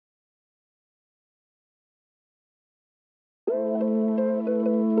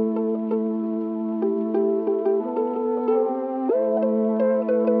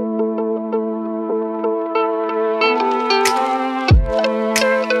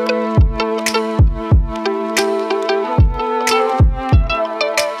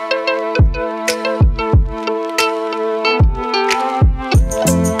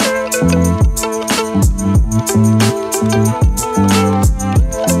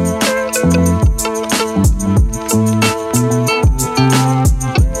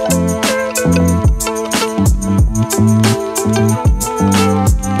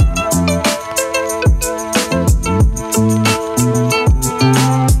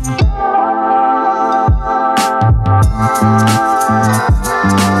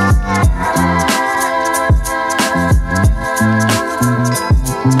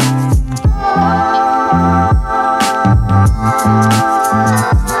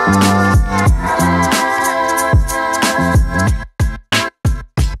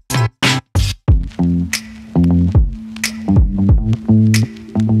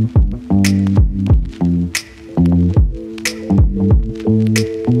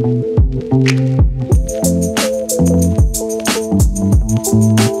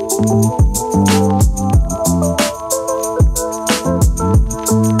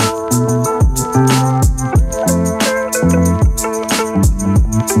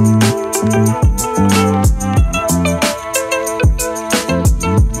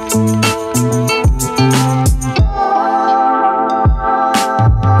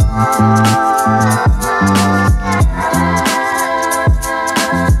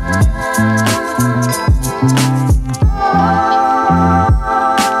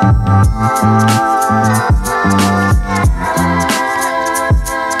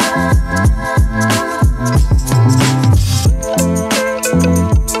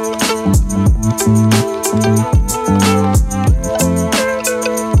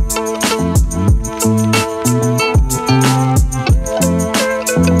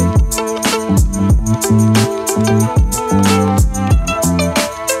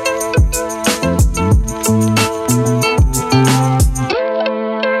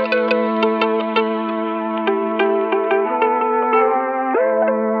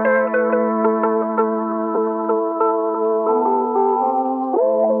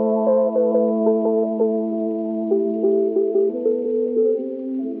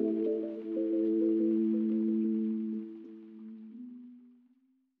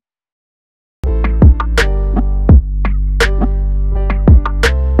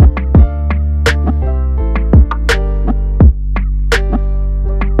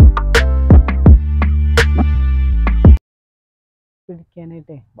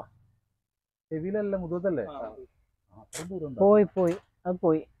പോയി പോയി അത്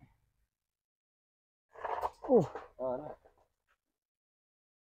പോയി.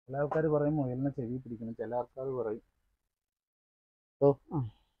 ചില ആൾക്കാർ പറയും മുയലിനെ ചെവി പിടിക്കണം, ചില ആൾക്കാർ പറയും.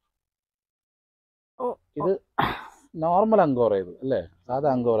 ഇത് നോർമൽ അങ്കോറ, ഇത് അല്ലേ? സാധാ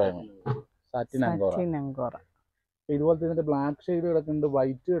അങ്കോറയാണ്, സാറ്റിൻ അങ്കോറ. ഇതുപോലെ തന്നെ ബ്ലാക്ക് ഷെയ്ഡ് കിടക്കുന്നുണ്ട്,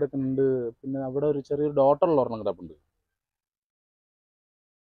 വൈറ്റ് കിടക്കുന്നുണ്ട്, പിന്നെ അവിടെ ഒരു ചെറിയൊരു ഡോട്ടുള്ള ഒരെണ്ണം കിടപ്പുണ്ട്.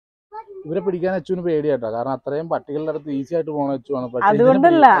 ഇവരെ പിടിക്കാൻ അച്ചുവിന് പേടിയാട്ടോ, കാരണം അത്രയും പട്ടികളുടെ അടുത്ത് ഈസി ആയിട്ട് പോകണ അച്ചുവാണ്.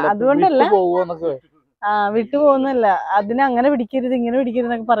 അതുകൊണ്ടല്ല പോകുന്നൊക്കെ വിട്ടു പോകുന്നല്ല, അതിനെ അങ്ങനെ പിടിക്കരുത് ഇങ്ങനെ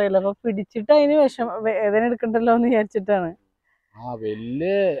പിടിക്കരുതെന്നൊക്കെ പറയല്ലോ. അപ്പൊ പിടിച്ചിട്ട് അതിന് വേദന എടുക്കണ്ടല്ലോ എന്ന് വിചാരിച്ചിട്ടാണ്.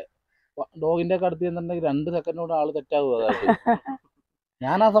 വലിയ ഡോഗിന്റെ ഒക്കെ അടുത്ത് ചെന്നിട്ടുണ്ടെങ്കിൽ 2 സെക്കൻഡോട് ആള് തെറ്റാകും. അതായത്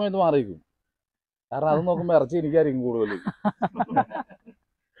ഞാൻ ആ സമയത്ത് മാറിയിരിക്കും, കാരണം അത് നോക്കുമ്പോ ഇറച്ചി എനിക്കായിരിക്കും കൂടുതൽ.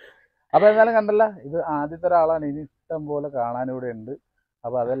 അപ്പൊ എന്തായാലും കണ്ടല്ല, ഇത് ആദ്യത്തെ ഒരാളാണ്. ഇനി ഇഷ്ടം പോലെ കാണാനിവിടെ ഉണ്ട്.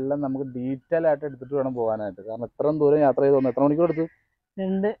 അപ്പൊ അതെല്ലാം നമുക്ക് ഡീറ്റെയിൽ ആയിട്ട് എടുത്തിട്ട് വേണം പോകാനായിട്ട്. കാരണം ഇത്രയും ദൂരം യാത്ര ചെയ്ത് വന്നു. എത്ര മണിക്കൂർ എടുത്ത്?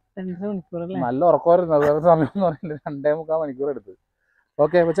 2 മണിക്കൂർ. നല്ല ഉറക്കമായിരുന്നു. അതുപോലെ സമയം എന്ന് പറയുന്നത് 2.25 മണിക്കൂർ എടുത്ത്.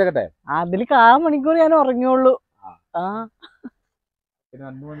 ഓക്കെ, വെച്ചേക്കട്ടെ. അതിൽ 1/4 മണിക്കൂർ ഞാൻ ഉറങ്ങിയുള്ളൂ. പിന്നെ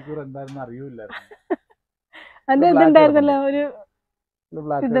 2 മണിക്കൂർ എന്തായിരുന്നു അറിയൂല്ലായിരുന്നു.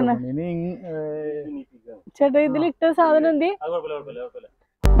 ചേട്ടാ ഇതിലിട്ട സാധനം എന്തേ?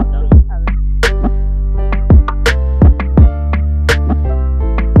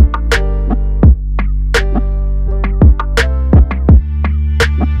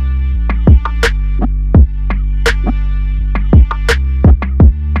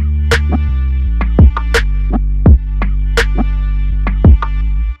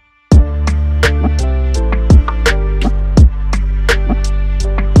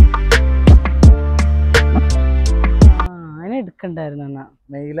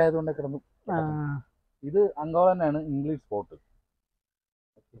 മെയിലായതുകൊണ്ട് കിടന്നു. ഇത് അങ്കോറ തന്നെയാണ്, ഇംഗ്ലീഷ് സ്പോട്ട്.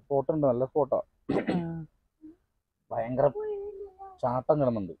 സ്പോട്ട് ഉണ്ട്, നല്ല സ്പോട്ടാ. ഭയങ്കര ചാട്ടം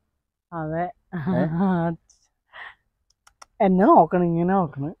കിടന്നുണ്ട്. അതെ, എന്നെ നോക്കണം, ഇങ്ങനെ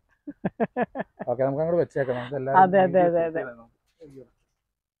നോക്കണം. ഓക്കെ, നമുക്ക് അങ്ങോട്ട് വെച്ചേക്കാം. അതെ അതെ അതെ അതെ.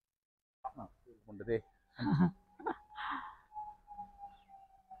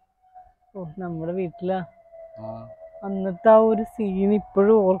 നമ്മുടെ വീട്ടിലാ അന്നത്തെ ആ ഒരു സീൻ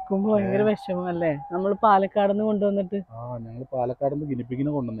ഇപ്പോഴും ഓർക്കുമ്പോ ഭയങ്കര വിഷമല്ലേ? നമ്മൾ പാലക്കാട് നിന്ന് കൊണ്ടുവന്നിട്ട്. ഞങ്ങൾ പാലക്കാട് നിന്ന്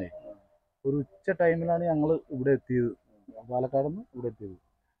ഗിനിപ്പിക്കിനെ കൊണ്ടുവന്നേ. ഒരു ഉച്ച ടൈമിലാണ് ഞങ്ങൾ ഇവിടെ എത്തിയത്, പാലക്കാട് നിന്ന് ഇവിടെ എത്തിയത്.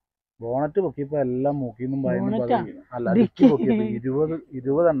 ബോണറ്റ് പൊക്കിയപ്പോ എല്ലാം മൂക്കിന്നും അല്ല ഡിക്കി പൊക്കിയപ്പോ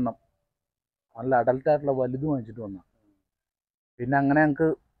 20 എണ്ണം നല്ല അഡൽട്ടായിട്ടുള്ള വലുത് വാങ്ങിച്ചിട്ട് വന്ന. പിന്നെ അങ്ങനെ ഞങ്ങൾക്ക്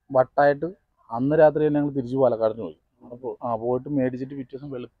വട്ടായിട്ട് അന്ന് രാത്രി തന്നെ ഞങ്ങൾ തിരിച്ച് പാലക്കാടിന് പോയി. പോയിട്ട് മേടിച്ചിട്ട് പിറ്റേ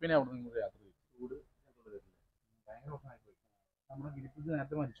ദിവസം വെളുപ്പിനെ അവിടെ നിന്ന് യാത്ര ചെയ്തു. നമ്മുടെ ഗിരിപ്പിച്ച്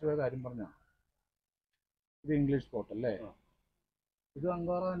നേരത്തെ മരിച്ചുപോയ കാര്യം പറഞ്ഞ ഇത് ഇംഗ്ലീഷ് സ്പോട്ട് അല്ലേ? ഇത്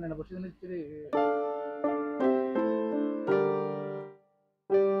അങ്കോറ തന്നെയാണ്, പക്ഷെ ഇതിന് ഇച്ചിരി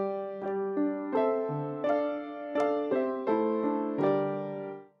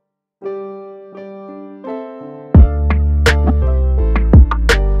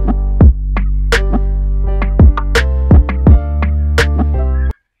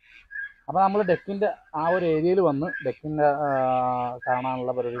അപ്പോൾ നമ്മൾ ഡെക്കിൻ്റെ ആ ഒരു ഏരിയയിൽ വന്ന് ഡെക്കിൻ്റെ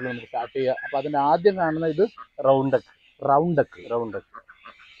കാണാനുള്ള പരിപാടികൾ നമുക്ക് സ്റ്റാർട്ട് ചെയ്യുക. അപ്പോൾ അതിൻ്റെ ആദ്യം കാണുന്ന ഇത് റൗണ്ട് ഡെക്ക്.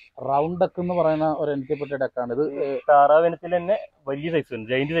 റൗണ്ട് ഡക്ക് എന്ന് പറയുന്ന ഒരു ഇനത്തിൽപ്പെട്ട ഡക്കാണ് ഇത്. താറാവിനത്തിൽ തന്നെ വലിയ സൈസ്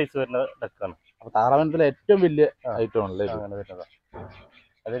വരുന്നത്, ജയിന്റ് സൈസ് വരുന്ന ഡക്കാണ്. അപ്പൊ താറാവിനത്തിലെ ഏറ്റവും വലിയ ഐറ്റം ആണല്ലേ അങ്ങനെ വരുന്നത്.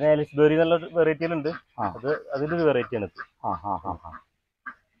 അതിന് എലിസ്ബെറി എന്നുള്ള വെറൈറ്റികളുണ്ട്, അത് അതിന്റെ ഒരു വെറൈറ്റി ആണ്.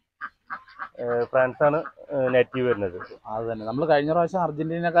 ഫ്രാൻസ് ആണ് നേറ്റീവ് വരുന്നത്. അത് തന്നെ നമ്മൾ കഴിഞ്ഞ പ്രാവശ്യം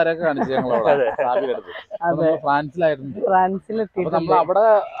അർജന്റീനക്കാരൊക്കെ കാണിച്ചു ഞങ്ങളവിടെ ഫ്രാൻസിലായിരുന്നു. നമ്മൾ അവിടെ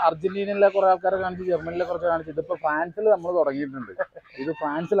അർജന്റീനയിലെ കുറെ ആൾക്കാരെ കാണിച്ചു, ജർമ്മനിയിലെ കുറച്ച് കാണിച്ചു. ഇതിപ്പോ ഫ്രാൻസിൽ നമ്മൾ തുടങ്ങിയിട്ടുണ്ട്. ഇത്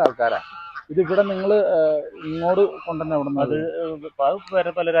ഫ്രാൻസിലെ ആൾക്കാരാ. ഇത് ഇവിടെ നിങ്ങൾ ഇങ്ങോട്ട് കൊണ്ടുവന്നെ അവിടെ അത്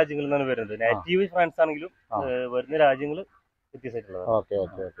വേറെ പല രാജ്യങ്ങളിൽ നിന്നാണ് വരുന്നത്. നേറ്റീവ് ഫ്രാൻസ് ആണെങ്കിലും വരുന്ന രാജ്യങ്ങൾ വ്യത്യസ്തമായിട്ടുള്ളത്. Okay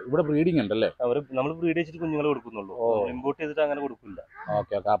okay okay. ഇവിടെ ബ്രീഡിംഗ് ഉണ്ടല്ലേ? നമ്മൾ ബ്രീഡ് വെച്ചിട്ട് കുഞ്ഞുങ്ങളെ കൊടുക്കുന്നുള്ളൂ, ഇമ്പോർട്ട് ചെയ്തിട്ട് അങ്ങനെ കൊടുക്കില്ല.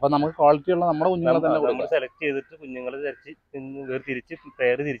 Okay okay. അപ്പൊ നമുക്ക് ക്വാളിറ്റി ഉള്ള നമ്മുടെ കുഞ്ഞുങ്ങളെ തന്നെ നമ്മൾ സെലക്ട് ചെയ്തിട്ട് കുഞ്ഞുങ്ങളെ തിരിച്ച്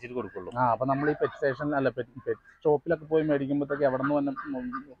പേര് തിരിച്ചിട്ട് കൊടുക്കുള്ളൂ. അപ്പൊ നമ്മൾ ഈ പെറ്റ് സ്റ്റേഷൻ അല്ല പെറ്റ് ഷോപ്പിലൊക്കെ പോയി മേടിക്കുമ്പോഴത്തേക്ക് എവിടെ നിന്ന് തന്നെ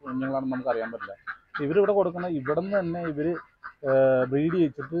കുഞ്ഞുങ്ങളാണെന്ന് നമുക്ക് അറിയാൻ പറ്റില്ല. ഇവരിവിടെ കൊടുക്കുന്ന ഇവിടെ നിന്ന് തന്നെ ഇവര് ബ്രീഡ്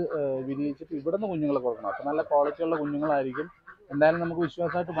ചെയ്യിച്ചിട്ട് വിരിയിച്ചിട്ട് ഇവിടെ നിന്ന് കുഞ്ഞുങ്ങളെ കൊടുക്കണം. അപ്പൊ നല്ല ക്വാളിറ്റി ഉള്ള കുഞ്ഞുങ്ങളായിരിക്കും. എന്തായാലും നമുക്ക്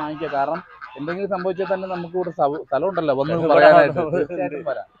വിശ്വാസമായിട്ട് വാങ്ങിക്കാം. കാരണം എന്തെങ്കിലും സംഭവിച്ചാൽ തന്നെ നമുക്ക് ഇവിടെ സ്ഥലം ഉണ്ടല്ലോ വന്ന് പറയാനായിട്ട്. തീർച്ചയായിട്ടും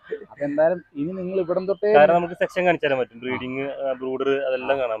വരാം. അപ്പൊ എന്തായാലും ഇനി നിങ്ങൾ ഇവിടം തൊട്ടേ നമുക്ക് സെക്ഷൻ കാണിച്ചു തരാൻ പറ്റും. ബ്രീഡിങ്, ബ്രൂഡർ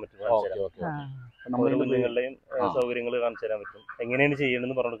അതെല്ലാം കാണാൻ പറ്റും. കുഞ്ഞുങ്ങളുടെയും സൗകര്യങ്ങൾ കാണിച്ചു തരാൻ പറ്റും. എങ്ങനെയാണ്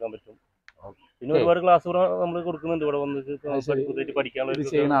ചെയ്യണമെന്ന് പറഞ്ഞു കൊടുക്കാൻ പറ്റും. പിന്നെ ഒരുപാട് ക്ലാസ് നമ്മൾ കൊടുക്കുന്നുണ്ട്. ഇവിടെ വന്നിട്ട്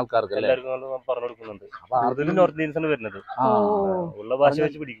പഠിക്കാനുള്ള ആൾക്കാർക്ക് എല്ലാവർക്കും പറഞ്ഞു കൊടുക്കുന്നുണ്ട്. കൂടുതലും നോർത്ത് ഇന്ത്യൻസ് ആണ് വരുന്നത്. ഉള്ള ഭാഷ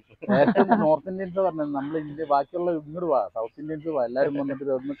വെച്ച് പിടിക്കും. ഏറ്റവും നോർത്ത് ഇന്ത്യൻസ് പറഞ്ഞത് നമ്മൾ ഇന്ത്യ ബാക്കിയുള്ള ഇങ്ങോട്ട് പോവാ, സൗത്ത് ഇന്ത്യൻസ് പോവാ, എല്ലാവരും വന്നിട്ട്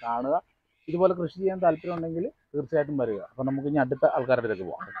ഇതൊന്ന് കാണുക. ഇതുപോലെ കൃഷി ചെയ്യാൻ താല്പര്യം ഉണ്ടെങ്കിൽ തീർച്ചയായിട്ടും വരിക. അപ്പൊ നമുക്ക് ഇനി അടുത്ത ആൾക്കാരുടെ അടുത്തേക്ക്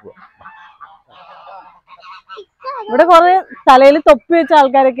പോവാം. ഇവിടെ കുറെ തലയിൽ തൊപ്പി വെച്ച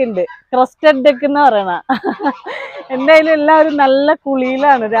ആൾക്കാരൊക്കെ ഉണ്ട്. ക്രസ്റ്റഡ് ഡക്ക് എന്ന് പറയണ. എന്തായാലും എല്ലാവരും നല്ല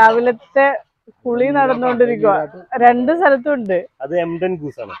കുളിയിലാണ്. രാവിലത്തെ കുളി നടന്നുകൊണ്ടിരിക്കുക. രണ്ട് സ്ഥലത്തും ഉണ്ട്. അത് എംഡൻ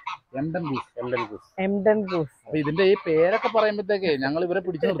ഗൂസ് ആണ്. Emden goose. അപ്പൊ ഇതിന്റെ ഈ പേരൊക്കെ പറയുമ്പോഴത്തേക്ക് ഞങ്ങൾ ഇവരെ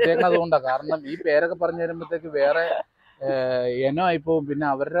പിടിച്ചു നിർത്തിയേക്കണം. അതുകൊണ്ടാണ്. കാരണം ഈ പേരൊക്കെ പറഞ്ഞു തരുമ്പോഴത്തേക്ക് വേറെ ഇനമായിപ്പോവും. പിന്നെ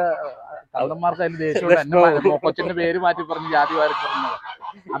അവരുടെ കള്ളന്മാർക്ക് അതിൽ ദേഷ്യം എന്നെ കൊച്ചിന്റെ പേര് മാറ്റി പറഞ്ഞ് ജാതി വാരി പറഞ്ഞത്.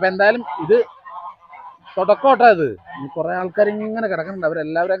 അപ്പൊ എന്തായാലും ഇത് തുടക്കോട്ടാ. ഇത് കുറെ ആൾക്കാർ ഇങ്ങനെ കിടക്കുന്നുണ്ട്.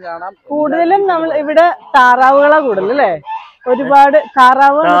 അവരെല്ലാവരും കാണാം. കൂടുതലും നമ്മൾ ഇവിടെ താറാവുകളാ കൂടുതൽ അല്ലേ? ഒരുപാട്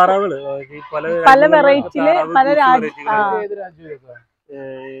താറാവുകൾ പല വെറൈറ്റിയില് പല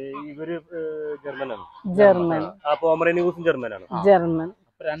ഇവര് ജർമ്മനാണ്. ജർമ്മൻ. ജർമ്മനാണ്. ജർമ്മൻ.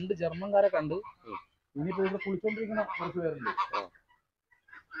 രണ്ട് ജർമ്മൻകാരെ കണ്ട്. ഇനിയിപ്പോ ഇവിടെ കുളിച്ചോണ്ടിരിക്കുന്ന കുറച്ച് പേരുണ്ട്.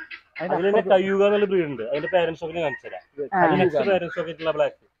 അതിന്റെ കയ്യുക എന്നുള്ള ബ്രീഡ് ഉണ്ട്. അതിന്റെ പേരൻസ് ഒക്കെ കാണിച്ചു തരാം. പേരൻസ് ഒക്കെ ആയിട്ടുള്ള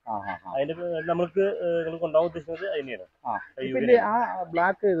ബ്ലാക്ക്. അതിന്റെ നമുക്ക് നിങ്ങൾ കൊണ്ടുപോകാൻ ഉദ്ദേശിക്കുന്നത് അതിനെയാണ്.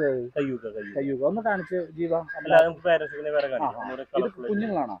 ഒന്ന് കാണിച്ച് ജീവ. അല്ല, നമുക്ക് പേരൻസിനെ വേറെ കാണിക്കാം.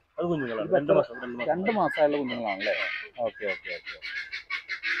 കുഞ്ഞുങ്ങളാണോ? അത് കുഞ്ഞുങ്ങളാണ്. 2 മാസമായുള്ള കുഞ്ഞുങ്ങളാണല്ലേ? Okay okay okay.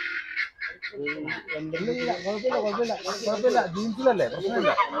 കുഴപ്പമില്ല. ജീൻസിലല്ലേ?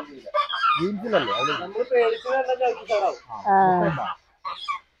 പ്രശ്നമില്ല. ജീൻസിലല്ലേ?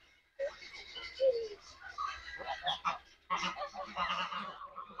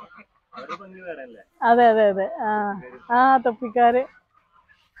 അതെ അതെ അതെ. തൊപ്പിക്കാര്.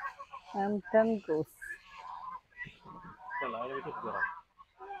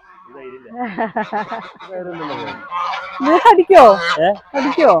 അടിക്കോ?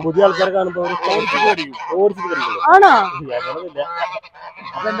 പുതിയ ആൾക്കാരെ കാണുമ്പോ ആണോ?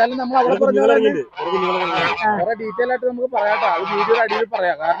 അപ്പൊ എന്തായാലും നമ്മൾ അവിടെ കുറെ ഡീറ്റെയിൽ ആയിട്ട് നമുക്ക് പറയാട്ടോ. അത് വീഡിയോയുടെ അടിയിൽ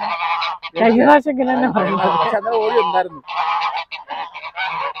പറയാം. കാരണം കഴിഞ്ഞ പ്രാവശ്യം ഓടി ഉണ്ടായിരുന്നു.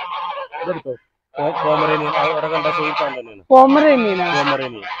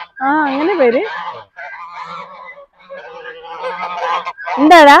 അങ്ങനെ പേര്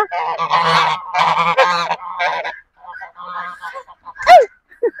എന്താടാ?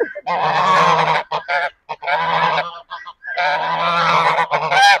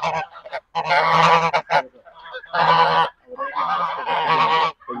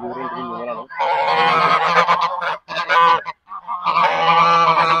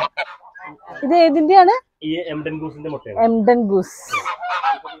 ഇത് ഏതിന്റെയാണ്? എംഡൻ ഗൂസിന്റെ മുട്ടയാണ്. Emden goose.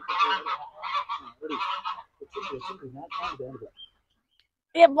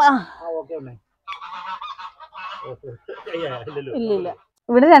 ഇല്ലില്ല.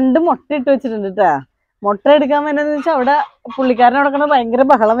 ഇവിടെ 2 മുട്ട ഇട്ട് വെച്ചിട്ടുണ്ട് കേട്ടാ. മുട്ട എടുക്കാൻ വേണ്ടെന്ന് വെച്ചാൽ അവിടെ പുള്ളിക്കാരൻ നടക്കണ ഭയങ്കര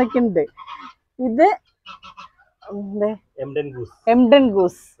ബഹളം വെക്കുന്നുണ്ട്. ഇത് എംഡൻ ഗൂസ്.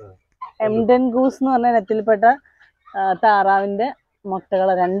 എംഡൻ ഗൂസ് എന്ന് പറഞ്ഞ ഇനത്തിൽപ്പെട്ട താറാവിന്റെ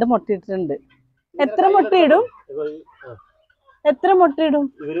മുട്ടകളെ 2 മുട്ട ഇട്ടിട്ടുണ്ട്. എത്ര മുട്ടയിടും?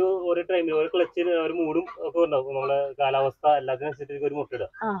 ഇവര് ഓരോ ടൈമിൽ ഓരോ ക്ലച്ചിന് ഒരു മൂടും ഒക്കെ ഉണ്ടാവും. നമ്മളെ കാലാവസ്ഥ എല്ലാത്തിനനുസരിച്ച് ഒരു മുട്ട ഇടുക.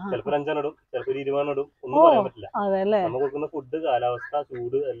 ചിലപ്പോൾ 5 ഇടും, ചിലപ്പോൾ 20 ഇടും. ഒന്നും പറയാൻ പറ്റില്ല. നമ്മൾ കൊടുക്കുന്ന ഫുഡ്, കാലാവസ്ഥ,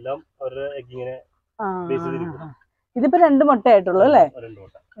 ചൂട് എല്ലാം അവരുടെ എഗ്ഗിങ്ങനെ ബേസ് ചെയ്തിരിക്കും. ഇതിപ്പോ 2 മുട്ടയായിട്ടുള്ളൂ അല്ലേ? 2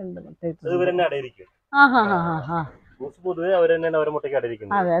 മുട്ട. 2 മുട്ടയായിട്ടുള്ളൂ. അത് ഇവരെന്നെ അടയിരിക്കും. പൊതുവെ അവരെന്നെ അവരെ മുട്ടയ്ക്ക്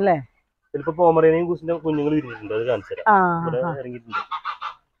അടയിരിക്കുന്നത്. അതെ അല്ലേ? ചിലപ്പോ പോമറേനിയൻ ഗൂസിന്റെ കുഞ്ഞുങ്ങൾ വിരിഞ്ഞിട്ടുണ്ട്. അത് കാണിച്ചു തരാം. ഇവിടെ ഇറങ്ങിയിട്ടുണ്ട്.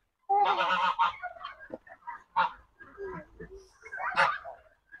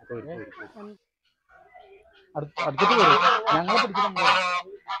 അടുത്തിട്ട് വരും. ഞങ്ങളെ പിടിച്ചിട്ടുണ്ട്.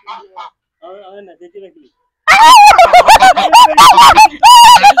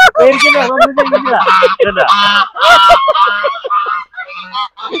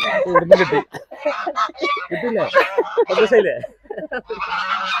 കിട്ടില്ലേ?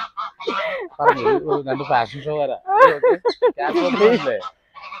 പറഞ്ഞു 2 ഫാഷൻ ഷോ വരാ.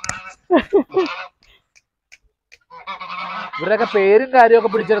 ഇവരുടെയൊക്കെ പേരും കാര്യമൊക്കെ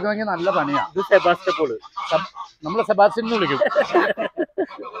പിടിച്ചെടുക്കണമെങ്കിൽ നല്ല പണിയാണ്. ഇത് സെബാസ്റ്റ്യൻ. നമ്മള് സെബാസ്റ്റ്യൻ എന്ന് വിളിക്കും.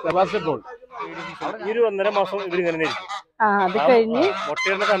 Sebastian Paul. ഈ ഒരു 1.5 മാസം ഇവരിങ്ങനെ ഇരിക്കും. അത് കഴിഞ്ഞ്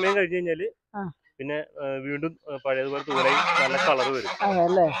മുട്ടയുടെ സമയം കഴിഞ്ഞ് കഴിഞ്ഞാല് പിന്നെ വീണ്ടും പഴയതുപോലെ തൂലായി നല്ല കളർ വരും.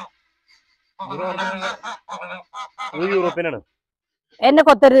 ഇത് യൂറോപ്യനാണ്. എന്നെ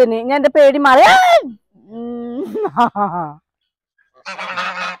കൊത്തരുത്. ഞാൻ എന്റെ പേടി മാറി.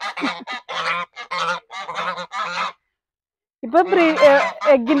 ഇപ്പൊ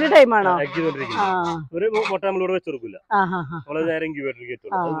എഗ്ഗിന്റെ ടൈമാണോ? ഒരു മുട്ട നമ്മളിവിടെ വെച്ച് കൊടുക്കില്ല. നമ്മള് നേരെ ഇൻക്യുബേറ്ററിൽ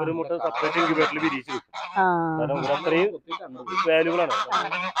കയറ്റുള്ളൂ. ഒരു മുട്ട സെപ്പറേറ്റ് ഇൻക്യുബേറ്ററിൽ വിരിയിച്ച് വെക്കും. കാരണം അത്രയും വാല്യൂബിൾ ആണ്.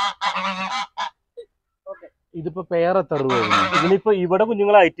 ഇതിപ്പോ പേർ എത്ര രൂപ? ഇതിനിപ്പോ ഇവിടെ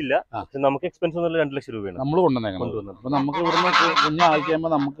കുഞ്ഞുങ്ങളായിട്ടില്ല. നമുക്ക് എക്സ്പെൻസ് 2 ലക്ഷം രൂപയാണ് നമ്മൾ കൊണ്ടുവന്നത്. അപ്പൊ നമുക്ക് ഇവിടുന്ന് കുഞ്ഞായിക്കുമ്പോ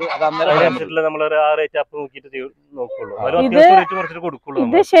നമുക്ക് നമ്മളൊരു ആ റേറ്റ് അപ്പ് നോക്കിയിട്ട് നോക്കുള്ളൂ.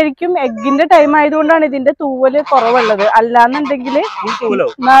 ഇത് ശരിക്കും എഗ്ഗിന്റെ ടൈം ആയതുകൊണ്ടാണ് ഇതിന്റെ തൂവല് കുറവുള്ളത്. അല്ലാന്നുണ്ടെങ്കിൽ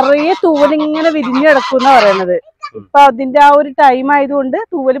നിറയെ തൂവൽ ഇങ്ങനെ വിരിഞ്ഞെടുക്കുന്ന പറയണത്. ഇപ്പൊ അതിന്റെ ആ ഒരു ടൈം ആയതുകൊണ്ട്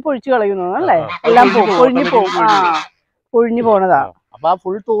തൂവല് പൊഴിച്ചു കളയുന്നു അല്ലേ? എല്ലാം പൊഴിഞ്ഞു പോകും. പൊഴിഞ്ഞു പോണതാ. അപ്പൊ ആ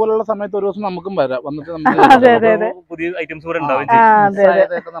ഫുൾ തൂവലുള്ള സമയത്ത് ഒരു ദിവസം നമുക്കും വരാം. വന്നിട്ട് പുതിയ ഐറ്റംസ് കൂടെ ഉണ്ടാവും.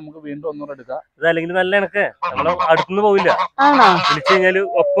 നമുക്ക് വീണ്ടും ഒന്നുകൂടെ എടുക്കാം. അതല്ലെങ്കിൽ നല്ല എനക്ക് നമ്മള് അടുത്തുനിന്ന് പോവില്ല. വിളിച്ചു കഴിഞ്ഞാല്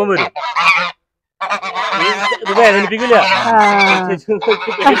ഒപ്പം വരും. ഇത് വേദനിപ്പിക്കില്ല.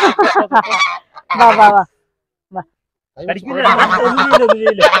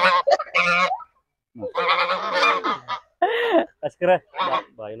 അഷ്കറെ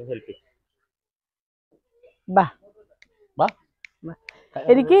ഹെൽപ്പ്.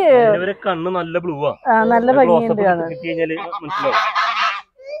 എനിക്ക് കണ്ണ് നല്ല ബ്ലൂ ആ. നല്ല ഭംഗിയുണ്ട്. കിട്ടിക്കഴിഞ്ഞാല് മനസ്സിലാവും.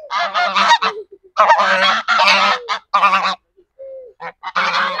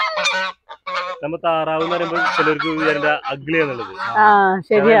 നമ്മ താറാവ് എന്ന് പറയുമ്പോ ചിലർക്ക് വിചാരിച്ച അഗ്ലിയാന്നുള്ളത്.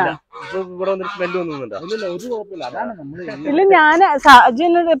 ശരിയാ. ഇവിടെ വന്നിട്ട് സ്മെല്ല് ഒന്നുമില്ല. ഇല്ല, ഞാൻ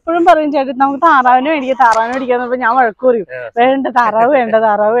സാജിനോട് എപ്പോഴും പറയും ചേട്ടൻ നമുക്ക് താറാവിനെ മേടിക്കാന്ന്. ഞാൻ വഴക്ക് പറയും, വേണ്ട താറാവ്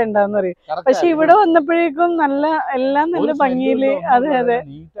വേണ്ടെന്ന് പറയും. പക്ഷെ ഇവിടെ വന്നപ്പോഴേക്കും നല്ല എല്ലാം നല്ല ഭംഗിയില്. അതെ.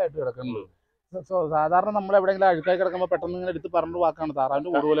 സാധാരണ നമ്മൾ എവിടെയെങ്കിലും അഴുക്കായി കിടക്കുമ്പോ പെട്ടെന്ന് ഇങ്ങനെ എടുത്ത് പറഞ്ഞു വാക്കാണ് താറാവിന്റെ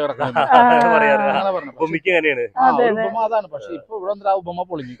കൂട് പോലെ കിടക്കുന്നത്. അതാണ്. പക്ഷെ ഇപ്പൊ ഇവിടെ വന്നിട്ട് ആ ഉപമ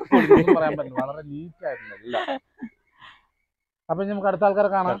പൊളിഞ്ഞു പറയാൻ പറ്റില്ല. വളരെ നീറ്റ് ആയിട്ടുണ്ട്. അപ്പൊ നമുക്ക് അടുത്ത ആൾക്കാരെ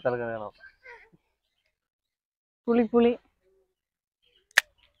കാണാം. പുളി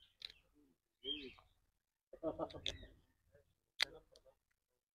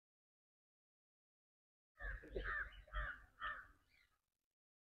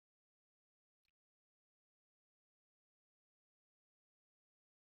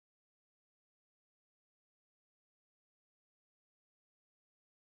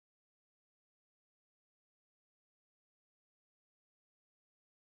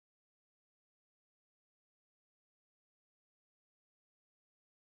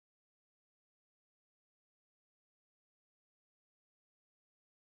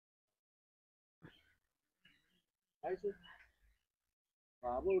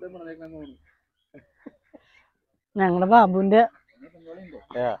ഞങ്ങളുടെ ബാബുവിന്റെ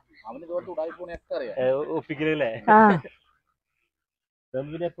ഒപ്പിക്കലല്ലേ?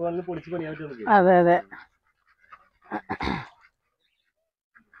 അതെ.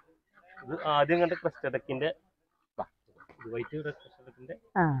 ഇത് ആദ്യം കണ്ട ക്രസ്റ്റഡക്കിന്റെ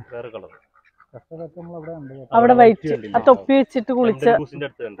വേറെ കളർ. അവിടെ വൈറ്റ് ആ തൊപ്പി വെച്ചിട്ട് കുളിച്ച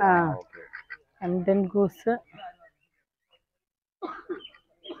അണ്ടൻ ഗൂസ്.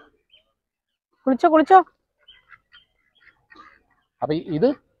 കുളിച്ചോ. അപ്പൊ ഇത്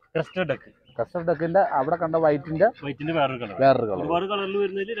ക്രസ്റ്റഡ് ഡക്കിന്റെ അവിടെ കണ്ട വൈറ്റിന്റെ വേറൊരു കളർ. ഒരുപാട് കളറിൽ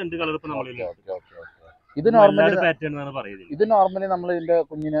വരുന്നതിൽ 2 കളർ ഇപ്പൊ നമ്മളില്ല. ഇത് നോർമലി പാറ്റേൺ എന്നാണ് പറയുന്നത്. ഇത് നോർമലി നമ്മൾ ഇതിന്റെ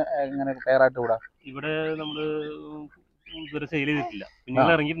കുഞ്ഞിന് എങ്ങനെ പെയറായിട്ട് കൂടാ? ഇവിടെ നമ്മള് ഇതുവരെ സെയിൽ ചെയ്തിട്ടില്ല.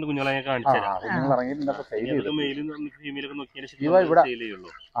 കുഞ്ഞുങ്ങൾ ഇറങ്ങിയിട്ടുണ്ട്. കുഞ്ഞുങ്ങളെ ഞാൻ കാണിച്ചു തരാം. കുഞ്ഞുങ്ങൾ ഇറങ്ങിയിട്ടുണ്ട്. മെയിലും ഫീമെയിലൊക്കെ നോക്കിയാൽ ഇവിടെ സെയിൽ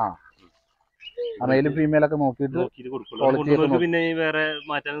ചെയ്യുള്ളൂ. ആ മെയിലും ഫീമെയിലൊക്കെ നോക്കിയിട്ട് കൊടുക്കുള്ളൂ. പിന്നെ വേറെ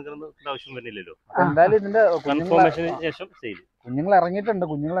മാറ്റാൻ ആവശ്യം വരുന്നില്ലല്ലോ. എന്തായാലും ഇതിന്റെ ശേഷം കുഞ്ഞുങ്ങൾ ഇറങ്ങിയിട്ടുണ്ട്.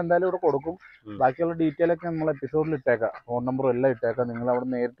 കുഞ്ഞുങ്ങൾ എന്തായാലും ഇവിടെ കൊടുക്കും. ബാക്കിയുള്ള ഡീറ്റെയിൽ ഒക്കെ നമ്മൾ എപ്പിസോഡിൽ ഇട്ടേക്കാം. ഫോൺ നമ്പറും എല്ലാം ഇട്ടേക്കാം. നിങ്ങൾ അവിടെ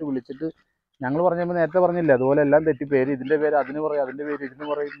നേരിട്ട് വിളിച്ചിട്ട് ഞങ്ങൾ പറഞ്ഞപ്പോൾ നേരത്തെ പറഞ്ഞില്ല, അതുപോലെ എല്ലാം തെറ്റി പേര്, ഇതിന്റെ പേര് അതിന് പറയും, അതിന്റെ പേര് ഇതിന്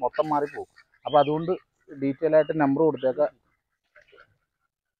പറയും, മൊത്തം മാറിപ്പോകും. അപ്പൊ അതുകൊണ്ട് ഡീറ്റെയിൽ ആയിട്ട് നമ്പർ കൊടുത്തേക്കാം.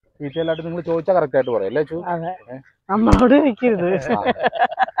 ഡീറ്റെയിൽ ആയിട്ട് നിങ്ങൾ ചോദിച്ചാൽ കറക്റ്റ് ആയിട്ട് പറയാം അല്ലേ? നമ്മളോട് നിൽക്കരുത്.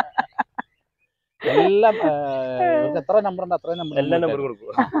 എല്ലാം എത്ര നമ്പർ ഉണ്ട് അത്രയും നമ്പർ കൊടുക്കും.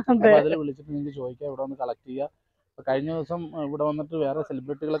 അപ്പൊ അതിൽ വിളിച്ചിട്ട് നിങ്ങൾക്ക് ചോദിക്കാം, ഇവിടെ വന്ന് കളക്ട് ചെയ്യുക. കഴിഞ്ഞ ദിവസം ഇവിടെ വന്നിട്ട് വേറെ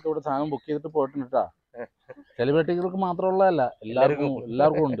സെലിബ്രിറ്റികളൊക്കെ ഇവിടെ സാധനം ബുക്ക് ചെയ്തിട്ട് പോയിട്ടുണ്ട് കേട്ടാ. സെലിബ്രിറ്റികൾക്ക് മാത്രമുള്ളതല്ല, എല്ലാവർക്കും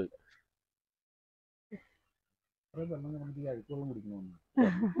ഉണ്ട്. അഴുക്കുവെള്ളം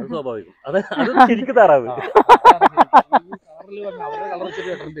കുടിക്കണമെന്ന് സ്വാഭാവികം. ശരിക്കും താറാവ്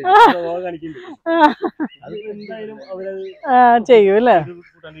ചെയ്യൂല്ലേ?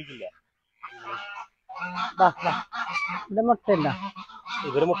 ഇവിടെ മുട്ടയില്ല.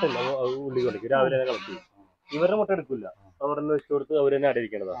 ഇവരെ മുട്ടയില്ല, ഉള്ളി കളിക്കും. രാവിലെ തന്നെ കളക്ട് ചെയ്യും. ഇവരുടെ മുട്ട എടുക്കില്ല, അവരെന്നെ വെച്ചു കൊടുത്ത് അവർ തന്നെ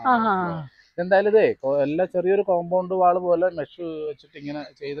അടയിരിക്കണതാണ്. എന്തായാലും ഇതേ എല്ലാ ചെറിയൊരു കോമ്പൗണ്ട് വാള് പോലെ മെഷ് വെച്ചിട്ട് ഇങ്ങനെ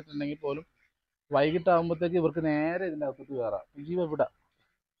ചെയ്തിട്ടുണ്ടെങ്കിൽ പോലും വൈകിട്ടാകുമ്പോഴത്തേക്ക് ഇവർക്ക് നേരെ ഇതിന്റെ അകത്തോട്ട് കയറാം. ഇവിടെ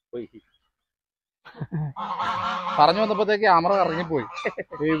പറഞ്ഞു വന്നപ്പോഴത്തേക്ക് ക്യാമറ ഇറങ്ങിപ്പോയി.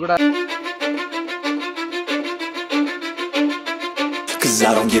 ഇവിടെ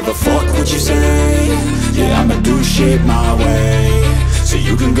I don't give a fuck what you say. Yeah, I'ma do shit my way. So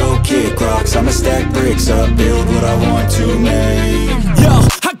you can go kick rocks, I'ma stack bricks up, build what I want to make. Yo,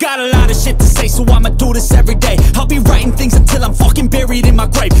 I got a lot of shit to say, so I'ma do this every day. I'll be writing things until I'm fucking buried in my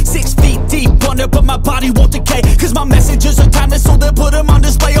grave. 6 feet deep under, but my body won't decay. Cause my messages are timeless, so they'll put them on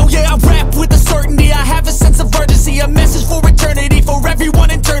display. Oh yeah, I rap with a certainty, I have a sense of urgency. A message for eternity, for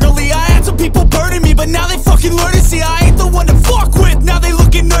everyone internally. I had some people burning me, but now they fucking learn to see I ain't the one to fuck with. Now they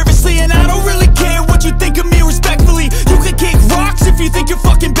looking nervously, and I don't really care what you think of me respectfully. You can kick rocks if you think you're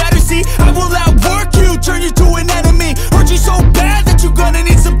fucking better, see. I will outwork you, turn you to an enemy. Hurt you so bad that you're gonna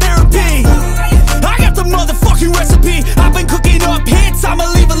need some therapy. I got the motherfucking recipe. I've been cooking up hits, I'ma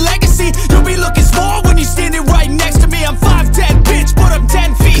leave a legacy. You'll be looking small when you're standing right next to me. I'm 5'10", bitch, but I'm 10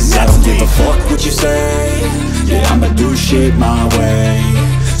 feet next to me. I don't give a fuck what you say. Yeah, I'ma do shit my way.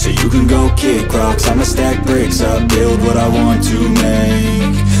 So you can go kick rocks, I'ma stack bricks up, build what I want to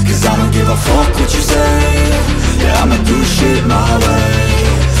make. Cause I don't give a fuck what you say. Yeah, I'ma do shit my way.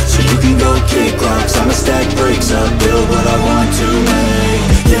 So you can go kick rocks, I'ma stack bricks up, build what I want to make.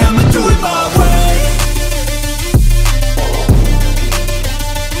 Yeah, I'ma do it my way.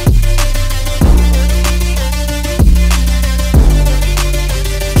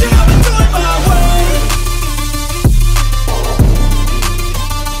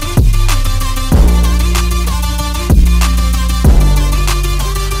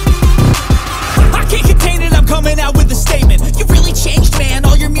 Coming out with a statement. You really changed, man,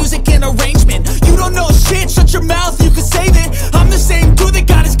 all your music and arrangement. You don't know shit, shut your mouth, you can save it. I'm the same dude that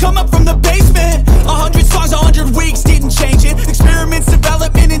got his come up from the basement. 100 songs, 100 weeks, didn't change it. Experiments,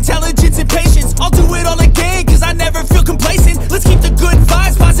 development, intelligence, and patience. I'll do it all again, cause I never feel complacent. Let's keep the good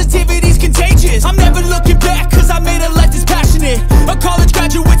vibes, positivity's contagious. I'm never looking back, cause I made a life that's passionate. A college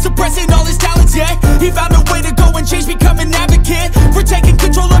graduate suppressing all his talents, yeah. He found a way to go and change, become an advocate. For taking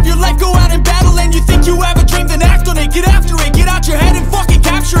control of your life, go out and battle. And you think you have a dream, then act on it. Get after it, get out your head and fucking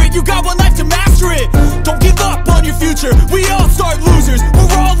capture it. You got one life to master it. Don't give up on your future, we all start losers.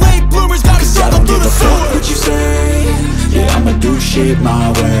 We're all late bloomers, gotta struggle through the sewer. I don't give a fuck what you say. Yeah, I'ma do shit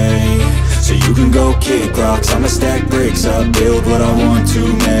my way. So you can go kick rocks, I'ma stack bricks up, build what I want to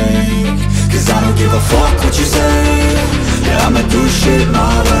make. Cause I don't give a fuck what you say. Yeah, I'ma do shit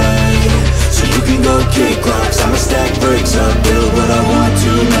my way. So you can go kick rocks, I'ma stack bricks up, build what